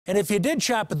And if you did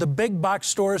shop at the big box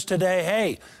stores today,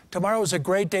 hey, tomorrow is a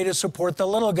great day to support the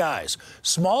little guys.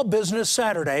 Small Business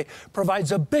Saturday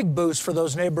provides a big boost for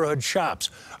those neighborhood shops.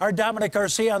 Our Dominic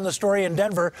Garcia on the story in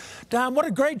Denver. Dom, what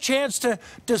a great chance to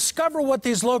discover what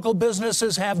these local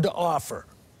businesses have to offer.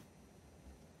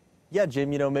 Yeah,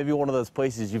 Jim, you know, maybe one of those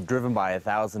places you've driven by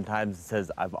 1,000 times and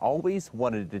says, I've always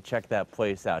wanted to check that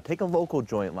place out. Take a local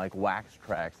joint like Wax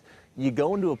Trax. You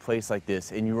go into a place like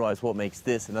this and you realize what makes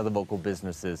this and other local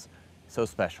businesses so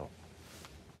special.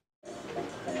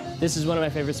 This is one of my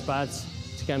favorite spots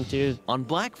to come to. On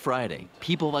Black Friday,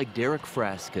 people like Derek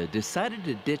Frasca decided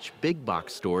to ditch big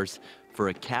box stores for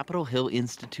a Capitol Hill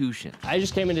institution. I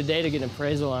just came in today to get an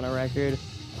appraisal on a record,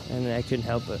 and I couldn't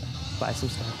help but buy some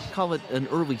stuff. Call it an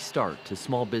early start to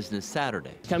Small Business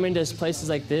Saturday. Coming to places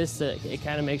like this, it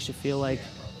kind of makes you feel like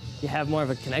you have more of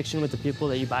a connection with the people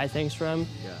that you buy things from.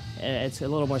 Yeah. And it's a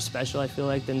little more special, I feel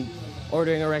like, than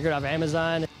ordering a record off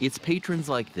Amazon. It's patrons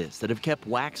like this that have kept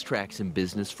Wax Trax in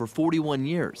business for 41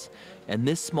 years. And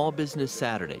this Small Business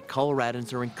Saturday,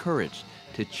 Coloradans are encouraged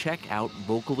to check out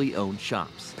locally owned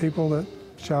shops. People that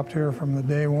shopped here from the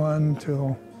day one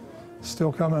till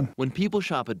still coming. When people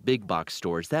shop at big box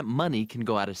stores, that money can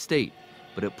go out of state.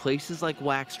 But at places like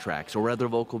Wax Trax or other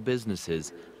local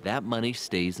businesses, that money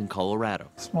stays in Colorado.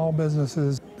 Small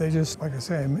businesses, they just, like I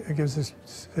say, it gives this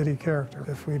city character.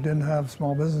 If we didn't have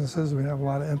small businesses, we'd have a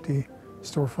lot of empty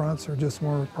storefronts or just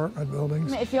more apartment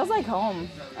buildings. It feels like home.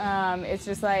 It's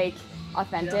just like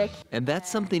authentic. And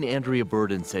that's something Andrea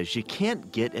Burden says you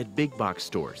can't get at big box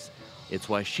stores. It's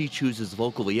why she chooses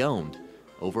locally owned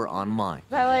over online.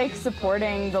 I like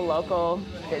supporting the local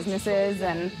businesses,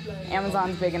 and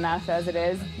Amazon's big enough as it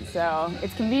is, so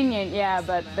it's convenient, yeah,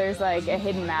 but there's like a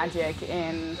hidden magic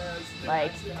in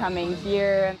like coming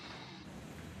here.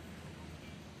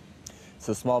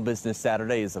 So Small Business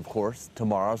Saturday is, of course,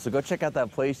 tomorrow. So go check out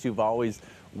that place you've always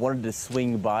wanted to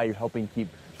swing by. You're helping keep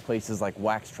places like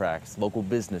Wax Trax, local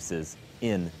businesses,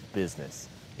 in business.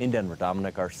 In Denver,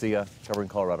 Dominic Garcia, covering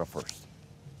Colorado First.